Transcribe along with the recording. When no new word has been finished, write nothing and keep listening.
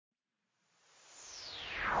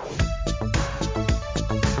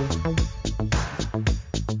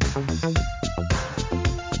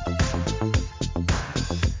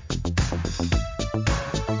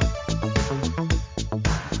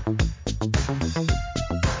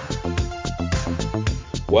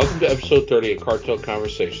Welcome to episode 30 of Cartel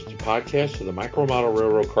Conversations, a podcast of the Micro Model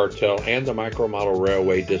Railroad Cartel and the Micro Model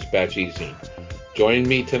Railway Dispatch e-zine. Joining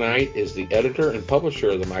me tonight is the editor and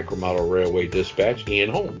publisher of the Micro Model Railway Dispatch,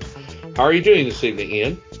 Ian Holmes. How are you doing this evening,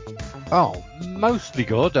 Ian? Oh, mostly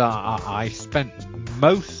good. I spent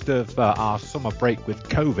most of our summer break with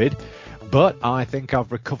COVID, but I think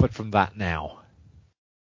I've recovered from that now.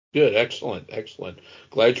 Good, excellent.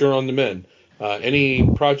 Glad you're on the mend. Any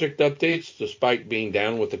project updates despite being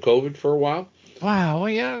down with the COVID for a while? Wow,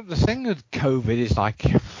 yeah, the thing with COVID is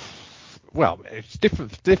it's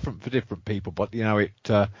different for different people, but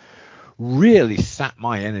it really sapped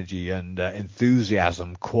my energy and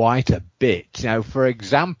enthusiasm quite a bit. For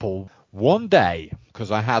example, one day,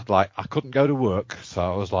 because I couldn't go to work, so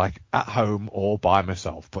I was at home all by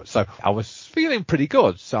myself. But so I was feeling pretty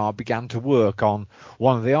good, so I began to work on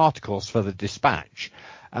one of the articles for the Dispatch.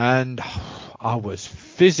 And I was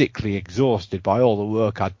physically exhausted by all the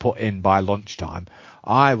work I'd put in by lunchtime.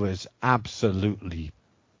 I was absolutely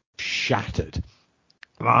shattered.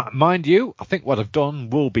 Mind you, I think what I've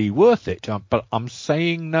done will be worth it, but I'm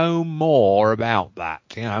saying no more about that,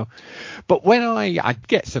 But when I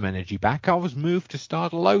get some energy back, I was moved to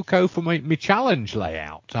start a loco for my challenge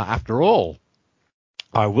layout. After all,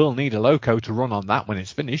 I will need a loco to run on that when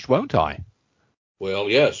it's finished, won't I? Well,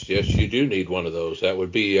 yes, you do need one of those. That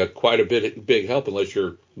would be quite a big help unless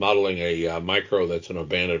you're modeling a micro that's an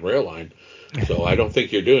abandoned rail line. So I don't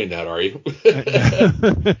think you're doing that, are you?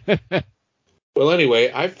 Well,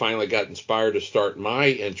 anyway, I finally got inspired to start my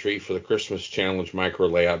entry for the Christmas Challenge micro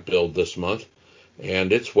layout build this month,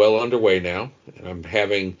 and it's well underway now, and I'm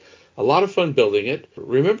having a lot of fun building it.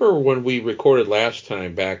 Remember when we recorded last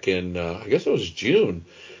time back in, I guess it was June,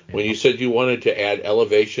 when you said you wanted to add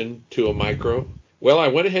elevation to a micro? Well, I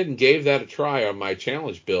went ahead and gave that a try on my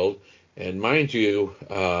challenge build, and mind you,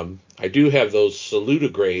 I do have those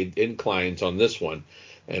saludigrade inclines on this one.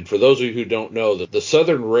 And for those of you who don't know, that the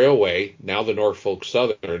Southern Railway, now the Norfolk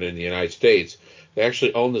Southern in the United States, they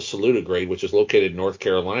actually own the saludigrade, which is located in North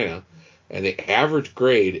Carolina, and the average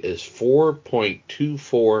grade is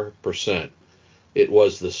 4.24%. It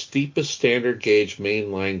was the steepest standard gauge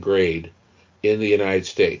mainline grade in the United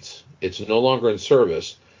States. It's no longer in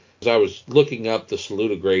service. As I was looking up the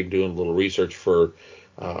saludigrade, doing a little research for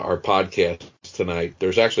our podcast tonight,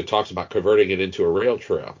 there's actually talks about converting it into a rail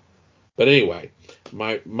trail. But anyway,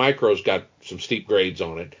 my micro's got some steep grades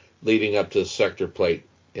on it leading up to the sector plate.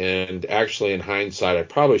 And actually, in hindsight, I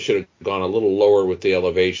probably should have gone a little lower with the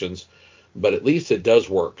elevations, but at least it does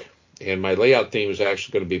work. And my layout theme is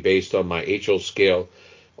actually going to be based on my HO scale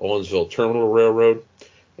Owensville Terminal Railroad.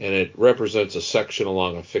 And it represents a section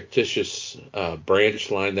along a fictitious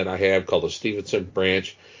branch line that I have called the Stevenson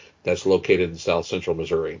Branch that's located in south central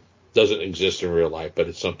Missouri. Doesn't exist in real life, but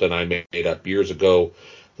it's something I made up years ago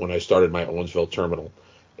when I started my Owensville terminal.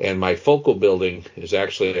 And my focal building is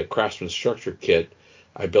actually a Craftsman structure kit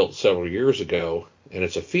I built several years ago, and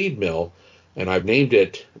it's a feed mill, and I've named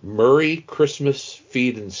it Murray Christmas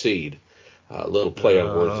Feed and Seed. A little play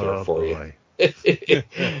on words there for you.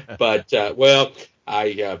 But,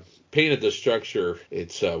 I painted the structure.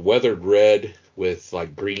 It's weathered red with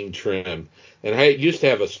green trim. And I used to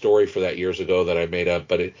have a story for that years ago that I made up,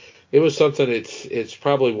 but it was something, it's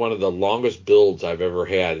probably one of the longest builds I've ever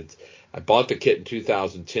had. I bought the kit in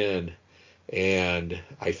 2010, and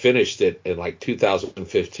I finished it in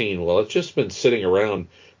 2015. Well, it's just been sitting around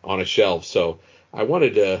on a shelf, so I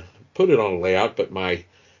wanted to put it on a layout, but my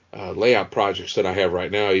layout projects that I have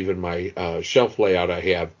right now, even my shelf layout I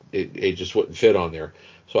have, it just wouldn't fit on there.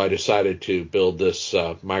 So I decided to build this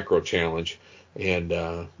micro challenge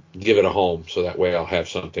and give it a home, so that way I'll have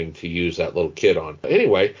something to use that little kit on.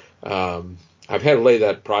 Anyway, I've had to lay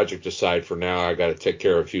that project aside for now. I got to take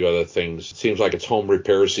care of a few other things. It seems like it's home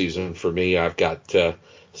repair season for me. I've got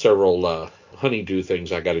several honeydew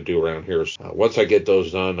things I got to do around here. So, once I get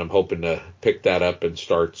those done, I'm hoping to pick that up and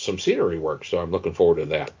start some scenery work. So I'm looking forward to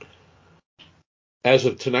that. As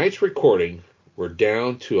of tonight's recording, we're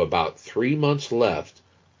down to about 3 months left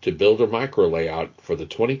to build a micro layout for the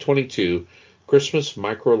 2022 Christmas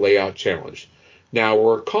Micro Layout Challenge. Now,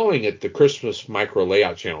 we're calling it the Christmas Micro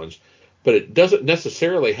Layout Challenge, but it doesn't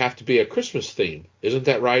necessarily have to be a Christmas theme. Isn't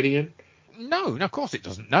that right, Ian? No, of course it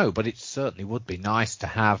doesn't. No, but it certainly would be nice to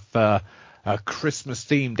have a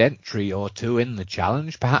Christmas-themed entry or two in the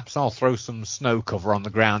challenge. Perhaps I'll throw some snow cover on the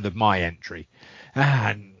ground of my entry.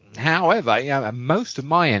 However, most of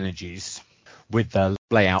my energies with the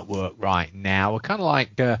layout work right now are kind of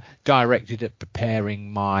like directed at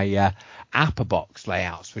preparing my Apperbox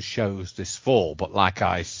layouts for shows this fall. But like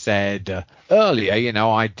I said earlier,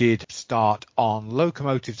 I did start on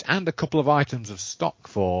locomotives and a couple of items of stock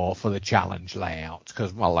for the challenge layout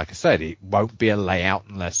because, well, like I said, it won't be a layout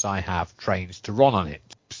unless I have trains to run on it.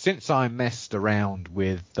 Since I messed around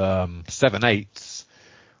with 7/8,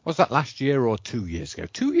 was that last year or 2 years ago?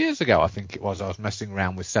 2 years ago, I think it was. I was messing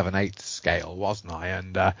around with 7/8 scale, wasn't I?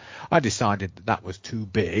 And I decided that was too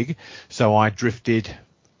big, so I drifted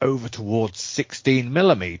over towards 16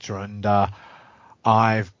 millimeter, and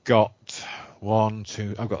I've got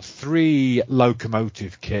 3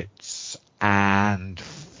 locomotive kits and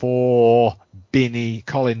 4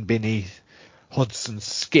 Colin Binney Hudson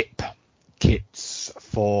Skip kits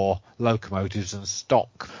for locomotives and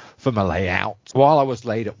stock for my layout. While I was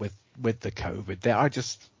laid up with the COVID there, I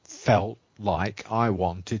just felt like I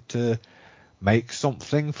wanted to make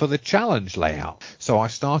something for the challenge layout. So I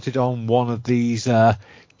started on one of these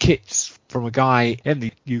kits from a guy in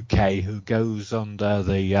the UK who goes under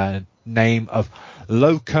the name of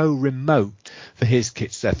Loco Remote for his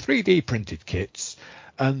kits. They're 3D printed kits,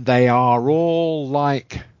 and they are all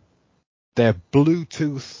like, they're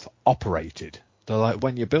Bluetooth operated. They're like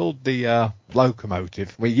when you build the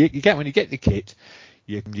locomotive, when you get the kit,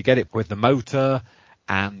 you get it with the motor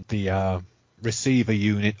and the receiver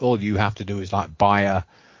unit. All you have to do is like buy a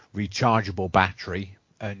rechargeable battery,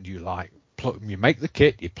 and you make the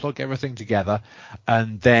kit, you plug everything together,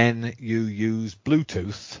 and then you use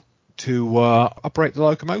Bluetooth to operate the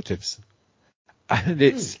locomotives. And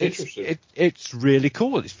it's really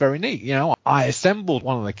cool. It's very neat. I assembled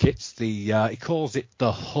one of the kits. He calls it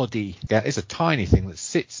the Hoodie. Yeah, it's a tiny thing that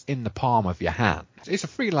sits in the palm of your hand. It's a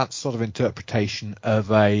freelance sort of interpretation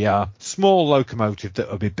of a small locomotive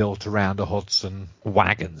that would be built around a Hudson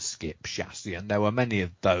wagon skip chassis. And there were many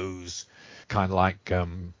of those kind of like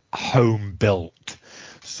home built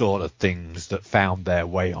sort of things that found their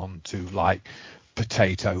way onto like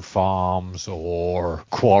potato farms or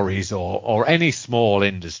quarries or any small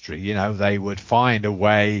industry. They would find a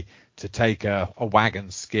way to take a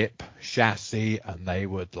wagon skip chassis, and they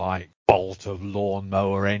would like bolt a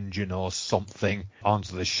lawnmower engine or something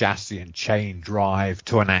onto the chassis and chain drive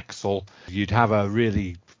to an axle. You'd have a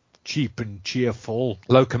really cheap and cheerful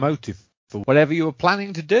locomotive for whatever you were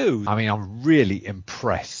planning to do. I mean, I'm really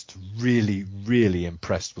impressed, really, really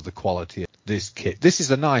impressed with the quality of this kit. This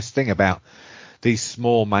is a nice thing about these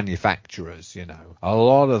small manufacturers. A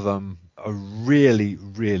lot of them are really,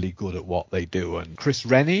 really good at what they do. And Chris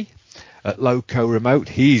Rennie at Loco Remote,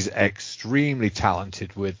 he's extremely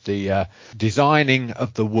talented with the designing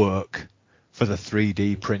of the work for the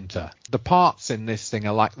 3D printer. The parts in this thing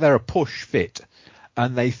are like, they're a push fit,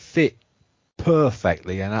 and they fit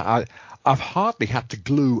perfectly. And I've hardly had to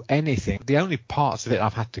glue anything. The only parts of it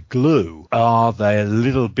I've had to glue are the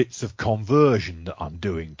little bits of conversion that I'm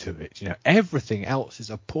doing to it. Everything else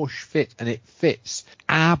is a push fit, and it fits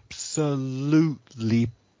absolutely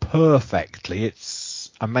perfectly.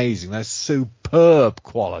 It's amazing. There's superb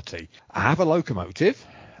quality. I have a locomotive,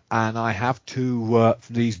 and I have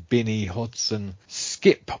these Binney Hudson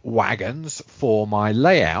skip wagons for my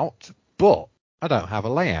layout, but I don't have a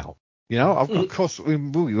layout. Of course,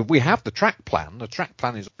 we have the track plan. The track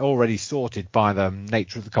plan is already sorted by the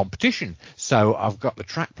nature of the competition. So I've got the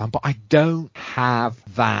track plan, but I don't have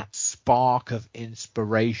that spark of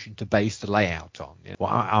inspiration to base the layout on.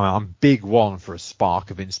 Well, I'm a big one for a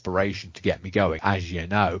spark of inspiration to get me going, as you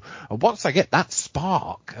know. And once I get that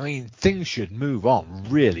spark, things should move on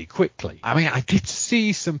really quickly. I did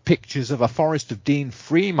see some pictures of a Forest of Dean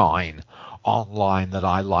free mine online that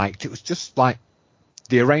I liked. It was just like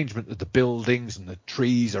the arrangement of the buildings and the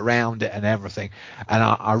trees around it and everything, and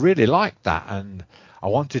I really liked that, and I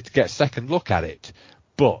wanted to get a second look at it.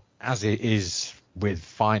 But as it is with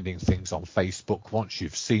finding things on Facebook, once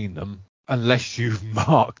you've seen them, unless you've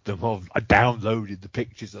marked them or downloaded the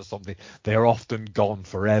pictures or something, they're often gone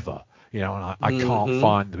forever. And I can't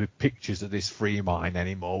find the pictures of this free mine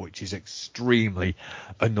anymore, which is extremely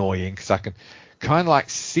annoying, because I can kind of like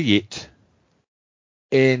see it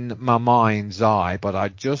in my mind's eye, but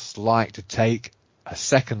I'd just like to take a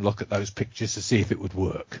second look at those pictures to see if it would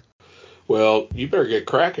work. Well, you better get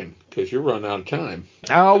cracking, because you're running out of time.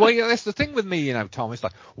 Oh, well, that's the thing with me, Tom. It's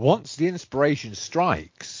like, once the inspiration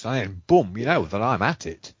strikes, boom, that I'm at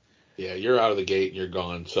it. Yeah, you're out of the gate and you're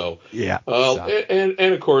gone. So yeah. And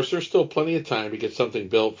of course, there's still plenty of time to get something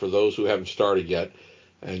built for those who haven't started yet.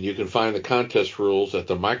 And you can find the contest rules at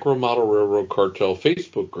the Micro Model Railroad Cartel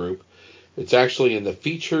Facebook group. It's actually in the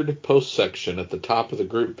featured post section at the top of the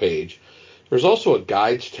group page. There's also a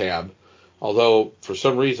guides tab Although, for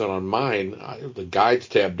some reason on mine, the guides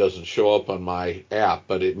tab doesn't show up on my app,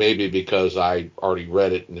 but it may be because I already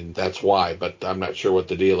read it, and that's why, but I'm not sure what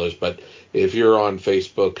the deal is. But if you're on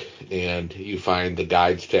Facebook and you find the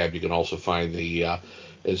guides tab, you can also find the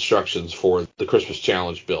instructions for the Christmas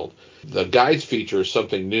challenge build. The guides feature is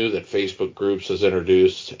something new that Facebook Groups has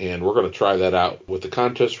introduced, and we're going to try that out with the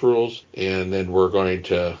contest rules, and then we're going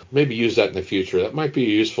to maybe use that in the future. That might be a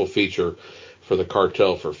useful feature for the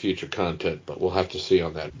cartel for future content, but we'll have to see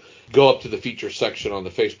on that. Go up to the feature section on the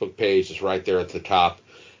Facebook page. It's right there at the top,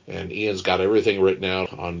 and Ian's got everything written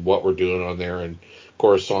out on what we're doing on there. And of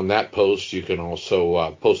course, on that post, you can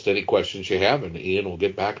also post any questions you have, and Ian will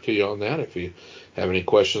get back to you on that if you have any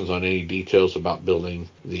questions on any details about building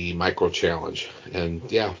the micro challenge. And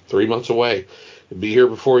yeah, 3 months away. It'll be here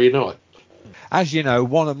before you know it. As you know,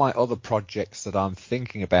 one of my other projects that I'm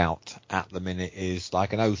thinking about at the minute is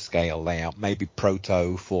like an O-scale layout, maybe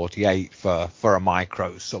Proto 48 for a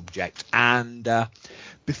micro subject. And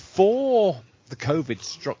before the COVID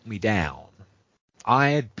struck me down, I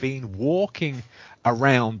had been walking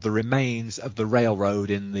around the remains of the railroad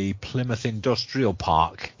in the Plymouth Industrial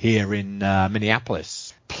Park here in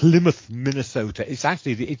Minneapolis. Plymouth, Minnesota.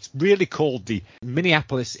 It's really called the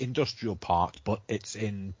Minneapolis Industrial Park, but it's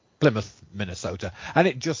in Plymouth, Minnesota, and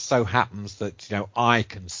it just so happens that I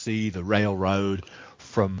can see the railroad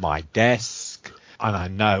from my desk, and I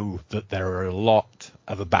know that there are a lot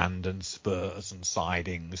of abandoned spurs and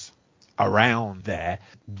sidings around there.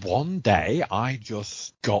 One day I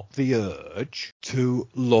just got the urge to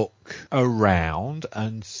look around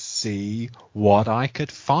and see what I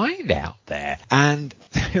could find out there, and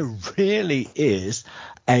there really is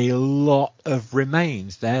a lot of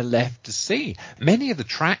remains there left to see. Many of the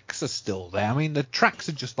tracks are still there. I mean, the tracks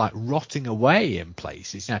are just like rotting away in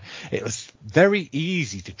places. It was very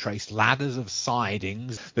easy to trace ladders of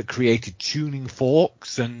sidings that created tuning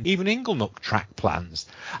forks and even Inglenook track plans.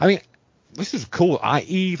 I mean, this is cool. I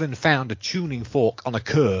even found a tuning fork on a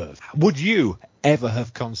curve. Would you ever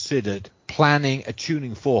have considered planning a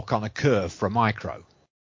tuning fork on a curve for a micro?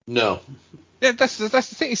 No. Yeah, that's the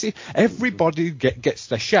thing. You see, everybody gets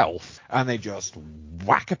their shelf and they just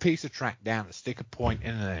whack a piece of track down and stick a point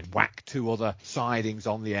in and then whack two other sidings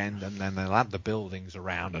on the end, and then they'll add the buildings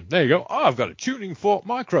around, and there you go. Oh, I've got a tuning fork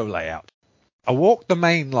micro layout. I walked the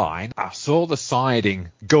main line. I saw the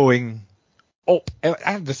siding going up,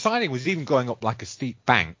 and the siding was even going up like a steep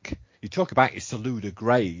bank. You talk about your Saluda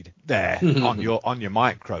grade there on your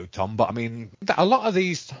micro, Tom, but I mean, a lot of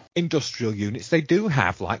these industrial units, they do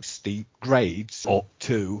have like steep grades up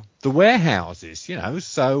to the warehouses,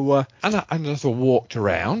 so, and as I walked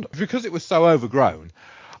around, because it was so overgrown,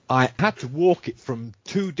 I had to walk it from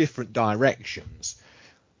two different directions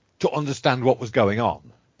to understand what was going on.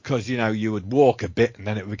 Because, you would walk a bit and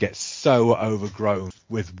then it would get so overgrown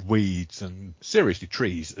with weeds and seriously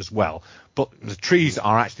trees as well. But the trees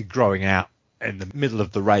are actually growing out in the middle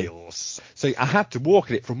of the rails. So I had to walk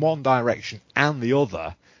it from one direction and the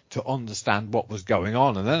other to understand what was going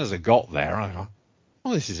on. And then as I got there, I thought,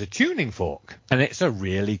 well, this is a tuning fork. And it's a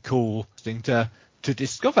really cool thing to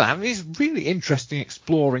discover. I mean, it's really interesting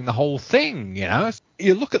exploring the whole thing,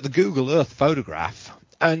 You look at the Google Earth photograph,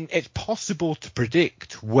 and it's possible to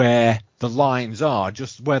predict where the lines are,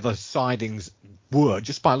 just where the sidings were,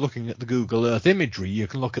 just by looking at the Google Earth imagery. You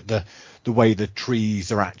can look at the way the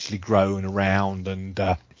trees are actually grown around, and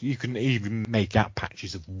you can even make out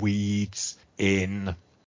patches of weeds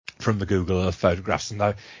from the Google Earth photographs.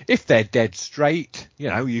 And if they're dead straight,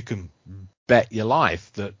 you can bet your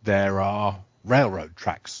life that there are railroad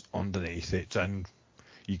tracks underneath it, and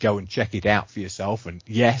you go and check it out for yourself, and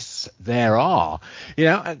yes, there are.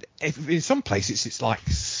 And in some places it's like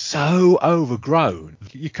so overgrown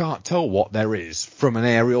you can't tell what there is from an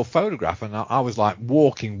aerial photograph. And I was like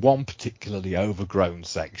walking one particularly overgrown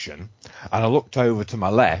section, and I looked over to my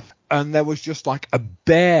left, and there was just like a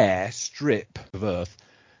bare strip of earth.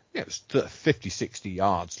 It was 50, 60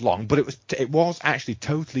 yards long, but it was actually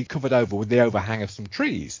totally covered over with the overhang of some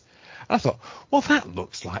trees. And I thought, well, that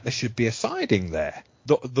looks like there should be a siding there.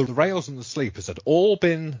 The rails and the sleepers had all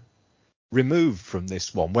been removed from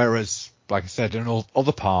this one, whereas, like I said, in all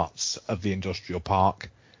other parts of the industrial park,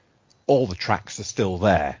 all the tracks are still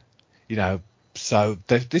there. So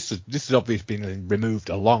this has obviously been removed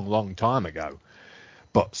a long, long time ago.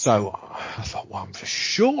 But so I thought, well, I'm for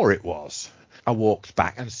sure it was. I walked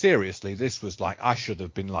back, and seriously, this was like, I should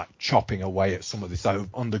have been like chopping away at some of this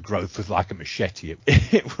undergrowth with like a machete.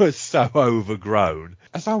 It was so overgrown.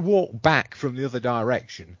 As I walked back from the other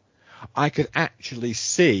direction, I could actually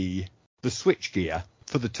see the switchgear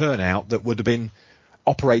for the turnout that would have been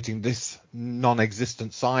operating this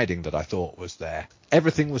non-existent siding that I thought was there.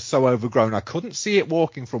 Everything was so overgrown I couldn't see it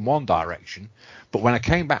walking from one direction, but when I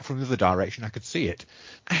came back from the other direction I could see it.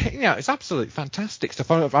 It's absolutely fantastic stuff.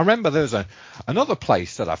 I remember there was another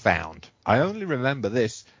place that I found. I only remember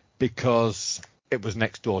this because it was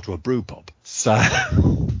next door to a brew pub. So I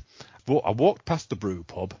walked past the brew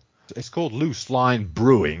pub. It's called Loose Line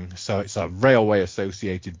Brewing, so it's a railway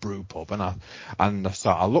associated brew pub, and so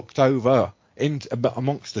I looked over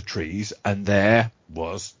amongst the trees, and there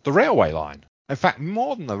was the railway line. In fact,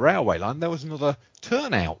 more than the railway line, there was another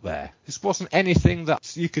turnout there. This wasn't anything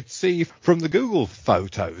that you could see from the Google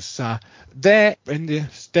photos. There in the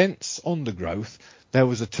dense undergrowth, there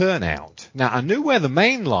was a turnout. Now, I knew where the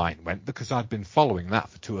main line went because I'd been following that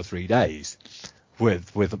for 2 or 3 days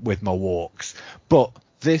with my walks. But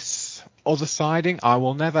this other siding, I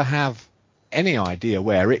will never have any idea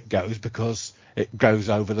where it goes because it goes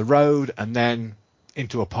over the road and then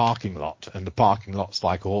into a parking lot, and the parking lot's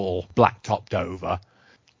like all black-topped over.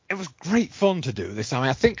 It was great fun to do this.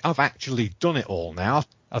 I think I've actually done it all now.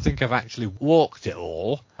 I think I've actually walked it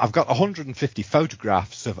all. I've got 150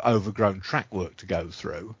 photographs of overgrown track work to go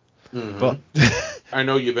through. Mm-hmm. But I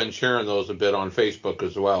know you've been sharing those a bit on Facebook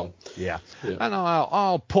as well. Yeah. And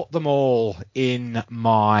I'll put them all in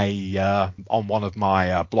my on one of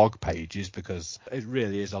my blog pages because it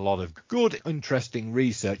really is a lot of good, interesting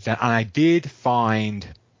research. And I did find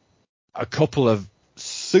a couple of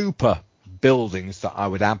super buildings that I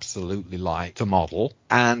would absolutely like to model,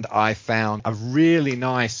 and I found a really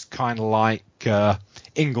nice kind of like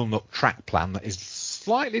Inglenook track plan that is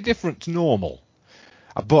slightly different to normal.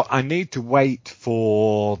 But I need to wait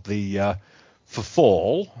for for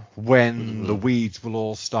fall when the weeds will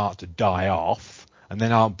all start to die off, and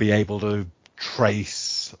then I'll be able to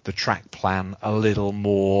trace the track plan a little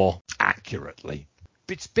more accurately.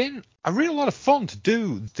 It's been a real lot of fun to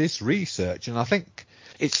do this research, and I think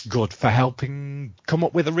it's good for helping come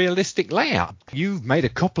up with a realistic layout. You've made a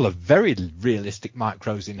couple of very realistic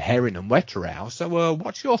micros in Herring and Wetterau, so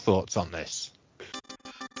what's your thoughts on this?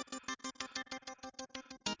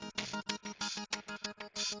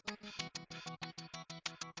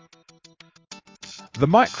 The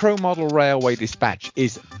Micromodel Railway Dispatch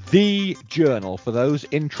is the journal for those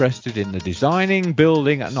interested in the designing,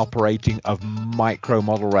 building and operating of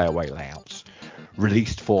micromodel railway layouts.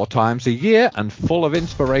 Released 4 times a year and full of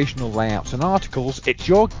inspirational layouts and articles, it's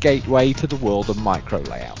your gateway to the world of micro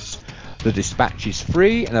layouts. The Dispatch is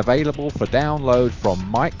free and available for download from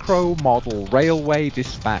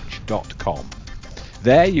micromodelrailwaydispatch.com.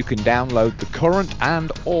 There you can download the current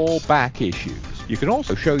and all back issues. You can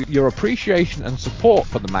also show your appreciation and support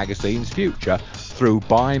for the magazine's future through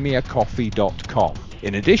buymeacoffee.com.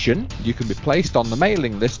 In addition, you can be placed on the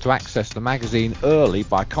mailing list to access the magazine early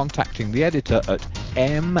by contacting the editor at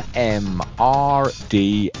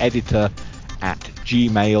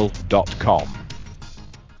mmrdeditor@gmail.com.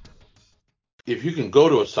 If you can go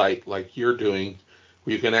to a site like you're doing,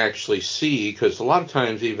 where you can actually see, because a lot of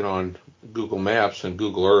times even on Google Maps and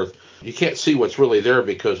Google Earth, you can't see what's really there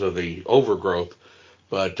because of the overgrowth,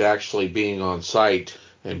 but actually being on site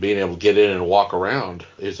and being able to get in and walk around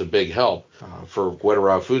is a big help. For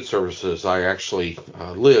Wetterau Food Services, I actually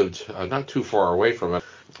lived not too far away from it.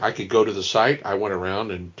 I could go to the site. I went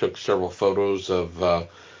around and took several photos of the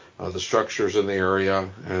structures in the area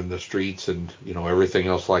and the streets and everything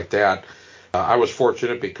else like that. I was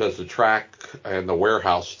fortunate because the track and the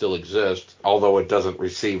warehouse still exist, although it doesn't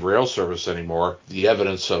receive rail service anymore. The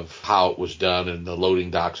evidence of how it was done and the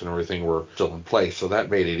loading docks and everything were still in place, so that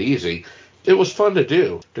made it easy. It was fun to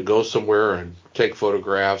do, to go somewhere and take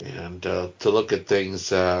photographs and to look at things,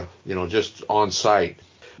 just on site.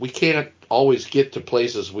 We can't always get to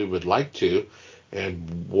places we would like to,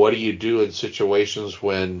 and what do you do in situations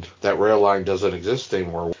when that rail line doesn't exist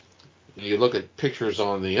anymore? You look at pictures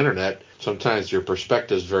on the internet, sometimes your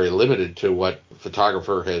perspective is very limited to what a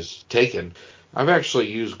photographer has taken. I've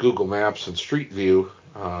actually used Google Maps and Street View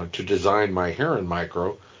to design my Herring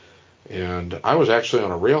micro, and I was actually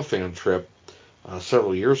on a railfan trip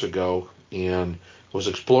several years ago and was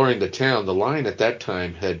exploring the town. The line at that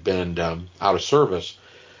time had been out of service,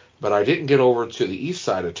 but I didn't get over to the east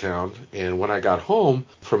side of town, and when I got home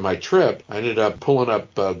from my trip, I ended up pulling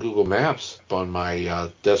up Google Maps on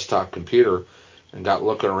my desktop computer and got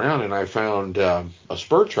looking around, and I found a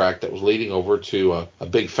spur track that was leading over to a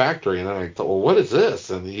big factory, and I thought, well, what is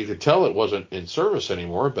this? And you could tell it wasn't in service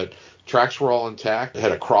anymore, but tracks were all intact. It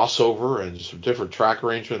had a crossover and some different track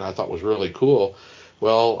arrangement I thought was really cool.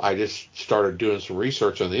 Well, I just started doing some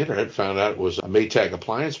research on the internet, found out it was a Maytag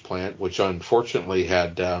appliance plant, which unfortunately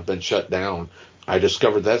had been shut down. I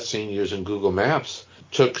discovered that scene using Google Maps,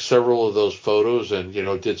 took several of those photos and,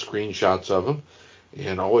 did screenshots of them.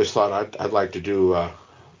 And I always thought I'd like to do a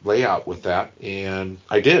layout with that. And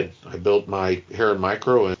I did. I built my Heron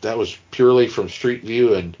Micro, and that was purely from Street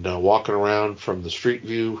View and walking around from the Street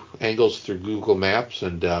View angles through Google Maps,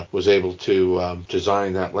 and was able to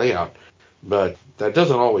design that layout. But that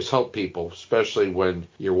doesn't always help people, especially when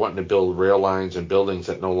you're wanting to build rail lines and buildings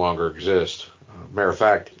that no longer exist. Matter of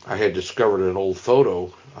fact, I had discovered an old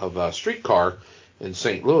photo of a streetcar in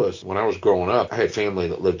St. Louis. When I was growing up, I had family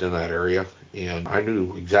that lived in that area, and I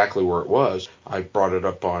knew exactly where it was. I brought it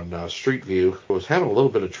up on Street View. I was having a little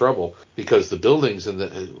bit of trouble because the building's in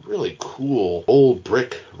the really cool old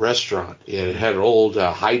brick restaurant, and it had an old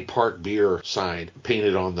Hyde Park beer sign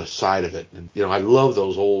painted on the side of it. And, I love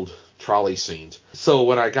those old trolley scenes. So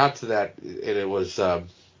when I got to that, and it was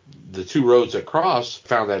the two roads that cross,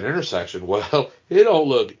 found that intersection. Well, it don't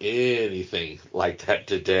look anything like that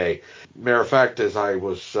today. Matter of fact, as I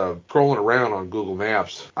was scrolling around on Google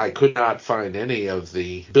Maps, I could not find any of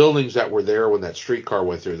the buildings that were there when that streetcar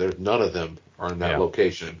went through. There's none of them are in that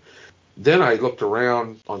location. Then I looked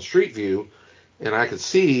around on Street View, and I could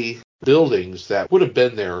see buildings that would have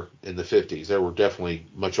been there in the 50s. There were definitely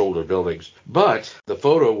much older buildings. But the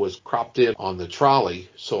photo was cropped in on the trolley,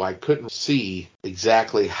 so I couldn't see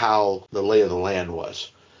exactly how the lay of the land was.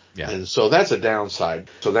 Yeah. And so that's a downside.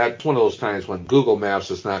 So that's one of those times when Google Maps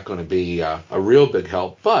is not going to be a real big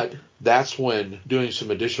help. But that's when doing some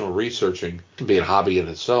additional researching can be a hobby in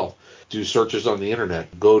itself. Do searches on the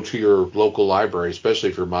internet. Go to your local library, especially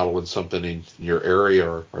if you're modeling something in your area,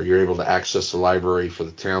 or you're able to access the library for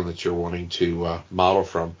the town that you're wanting to model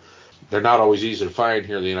from. They're not always easy to find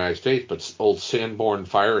here in the United States, but old Sanborn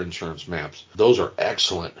fire insurance maps, those are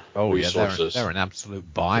excellent resources. Yeah, they're an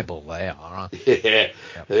absolute Bible, they are, aren't they?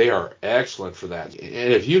 Yeah, They are excellent for that.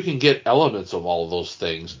 And if you can get elements of all of those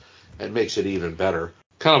things, it makes it even better.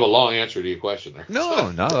 Kind of a long answer to your question there.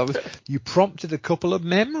 No, you prompted a couple of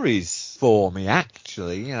memories for me,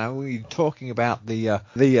 actually. We were talking about the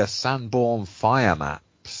Sanborn fire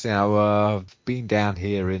maps. I've been down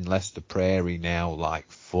here in Leicester Prairie now like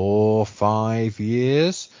 4 or 5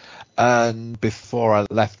 years. And before I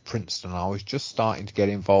left Princeton, I was just starting to get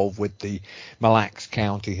involved with the Mille Lacs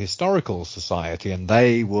County Historical Society, and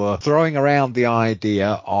they were throwing around the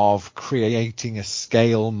idea of creating a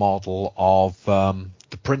scale model of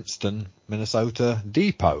the Princeton, Minnesota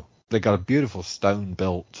depot. They got a beautiful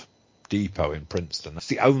stone-built depot in Princeton. It's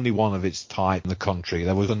the only one of its type in the country.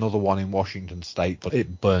 There was another one in Washington State, but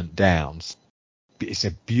it burnt down. It's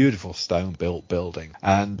a beautiful stone-built building,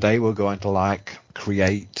 and they were going to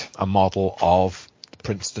create a model of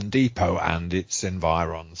Princeton Depot and its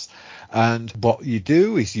environs. And what you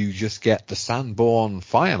do is you just get the Sanborn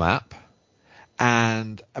fire map,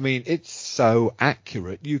 and it's so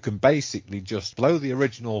accurate. You can basically just blow the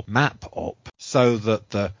original map up so that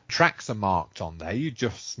the tracks are marked on there. You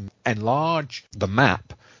just enlarge the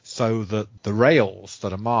map so that the rails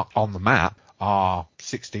that are marked on the map are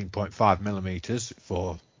 16.5 millimeters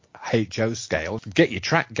for HO scale. Get your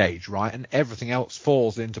track gauge right, and everything else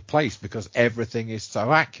falls into place because everything is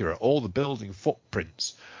so accurate. All the building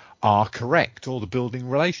footprints are correct. All the building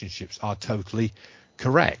relationships are totally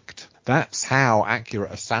correct. That's how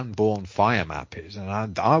accurate a Sanborn fire map is,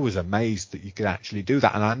 and I was amazed that you could actually do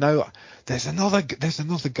that. And I know there's another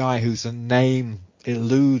guy whose name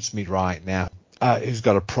eludes me right now, who's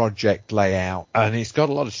got a project layout, and he's got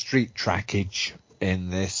a lot of street trackage in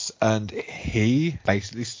this, and he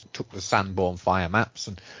basically took the Sanborn fire maps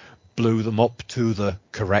and blew them up to the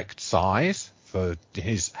correct size for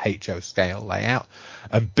his HO scale layout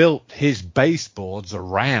and built his baseboards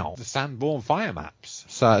around the Sanborn fire maps.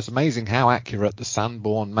 So it's amazing how accurate the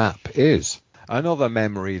Sanborn map is. Another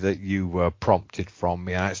memory that you prompted from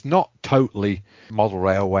me, it's not totally model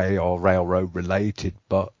railway or railroad related,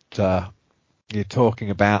 but you're talking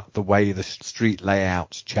about the way the street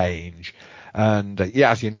layouts change. And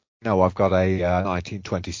as you know, I've got a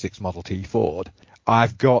 1926 Model T Ford.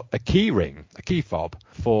 I've got a key ring, a key fob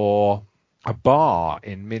for a bar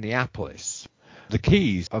in Minneapolis. The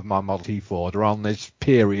keys of my Model T Ford are on this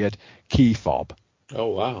period key fob. Oh,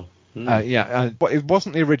 wow. But it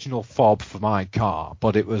wasn't the original fob for my car,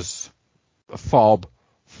 but it was a fob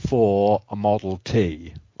for a Model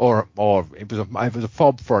T. Or it was a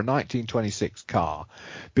fob for a 1926 car,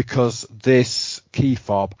 because this key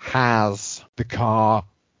fob has the car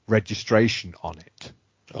registration on it.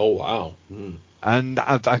 Oh, wow. And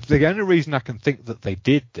the only reason I can think that they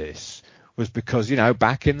did this was because,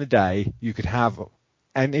 back in the day, you could have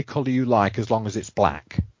any colour you like as long as it's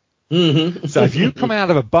black. Mm-hmm. So if you come out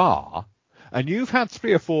of a bar and you've had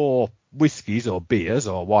 3 or 4 whiskies or beers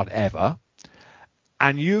or whatever,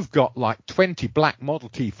 and you've got like 20 black Model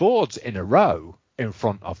T Fords in a row in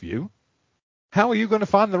front of you, how are you going to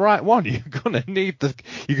find the right one? You're going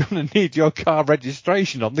to need your car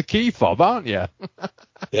registration on the key fob, aren't you?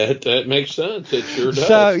 That makes sense. It sure does.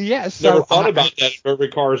 So yeah, never thought about that. If every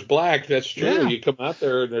car is black, that's true. Yeah. You come out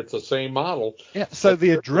there and it's the same model. Yeah. So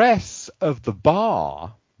the address of the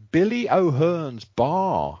bar, Billy O'Hearn's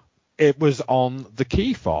bar, it was on the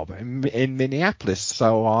key fob in Minneapolis.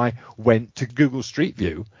 So I went to Google Street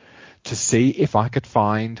View to see if I could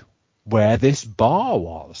find where this bar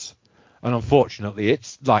was. And unfortunately,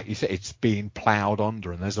 it's like you said, it's being ploughed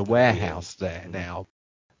under, and there's a warehouse there now.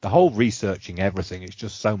 The whole researching everything is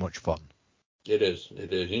just so much fun. It is. You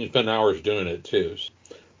can spend hours doing it too.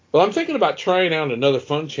 Well, I'm thinking about trying out another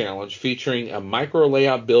fun challenge featuring a micro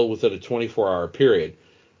layout build within a 24-hour period.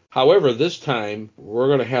 However, this time we're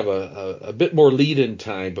going to have a bit more lead-in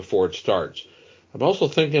time before it starts. I'm also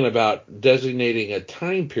thinking about designating a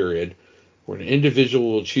time period where an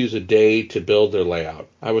individual will choose a day to build their layout.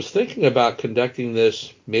 I was thinking about conducting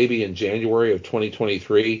this maybe in January of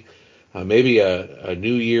 2023, maybe a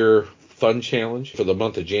New Year fun challenge for the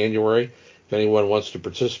month of January. If anyone wants to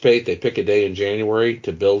participate, they pick a day in January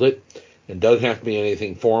to build it. It doesn't have to be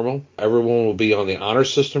anything formal. Everyone will be on the honor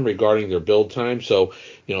system regarding their build time. So,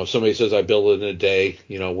 if somebody says I build it in a day,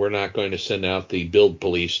 we're not going to send out the build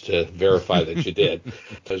police to verify that you did.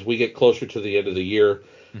 As we get closer to the end of the year,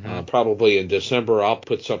 probably in December, I'll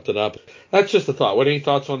put something up. That's just a thought. What any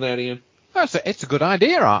thoughts on that, Ian? It's a good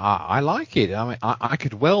idea. I like it. I mean, I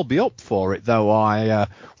could well be up for it, though I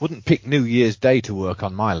wouldn't pick New Year's Day to work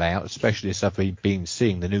on my layout, especially as I've been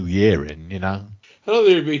seeing the new year in, I don't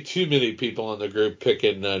think there'd be too many people in the group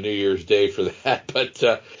picking New Year's Day for that, but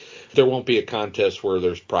there won't be a contest where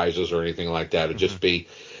there's prizes or anything like that. It'd just be,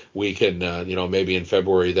 we can, maybe in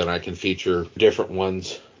February, then I can feature different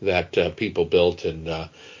ones that people built, and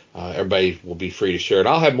everybody will be free to share it.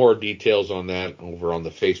 I'll have more details on that over on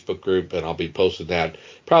the Facebook group, and I'll be posting that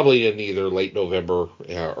probably in either late November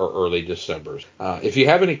or early December. If you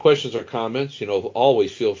have any questions or comments,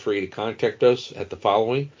 always feel free to contact us at the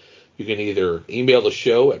following. You can either email the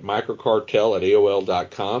show at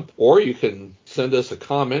microcartel@aol.com, or you can send us a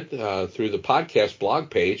comment through the podcast blog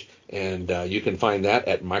page, and you can find that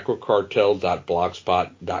at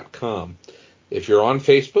microcartel.blogspot.com. If you're on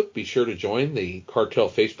Facebook, be sure to join the Cartel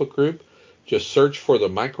Facebook group. Just search for the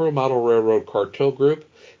Micro Model Railroad Cartel group.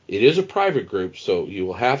 It is a private group, so you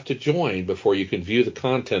will have to join before you can view the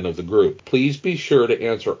content of the group. Please be sure to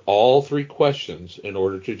answer all 3 questions in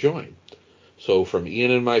order to join. So from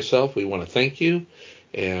Ian and myself, we want to thank you,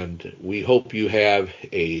 and we hope you have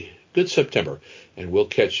a good September, and we'll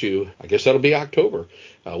catch you, I guess that'll be October.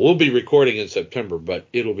 We'll be recording in September, but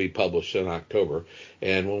it'll be published in October.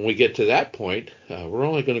 And when we get to that point, we're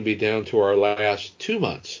only going to be down to our last 2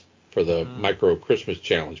 months for the Micro Christmas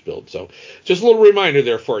Challenge build. So just a little reminder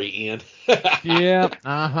there for you, Ian. Yeah,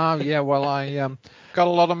 well, I got a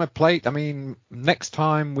lot on my plate. I mean, next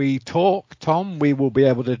time we talk, Tom, we will be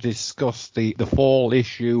able to discuss the fall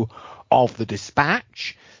issue of the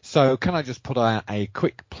Dispatch. So can I just put out a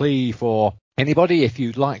quick plea for anybody, if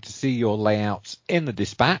you'd like to see your layouts in the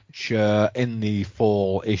Dispatch in the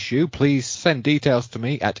fall issue, please send details to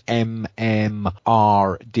me at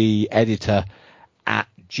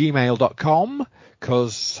mmrdeditor@gmail.com,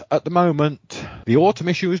 because at the moment the autumn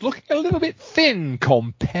issue is looking a little bit thin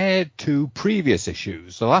compared to previous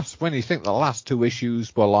issues. When you think the last 2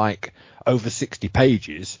 issues were like over 60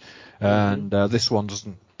 pages, and this one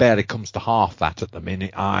barely comes to half that at the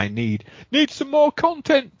minute. I need some more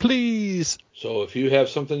content, please. So if you have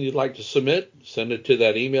something you'd like to submit, send it to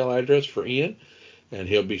that email address for Ian, and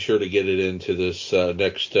he'll be sure to get it into this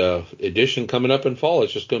next edition coming up in fall.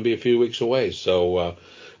 It's just going to be a few weeks away, so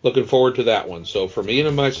looking forward to that one. So from Ian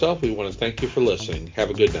and myself, we want to thank you for listening. Have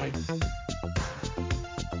a good night.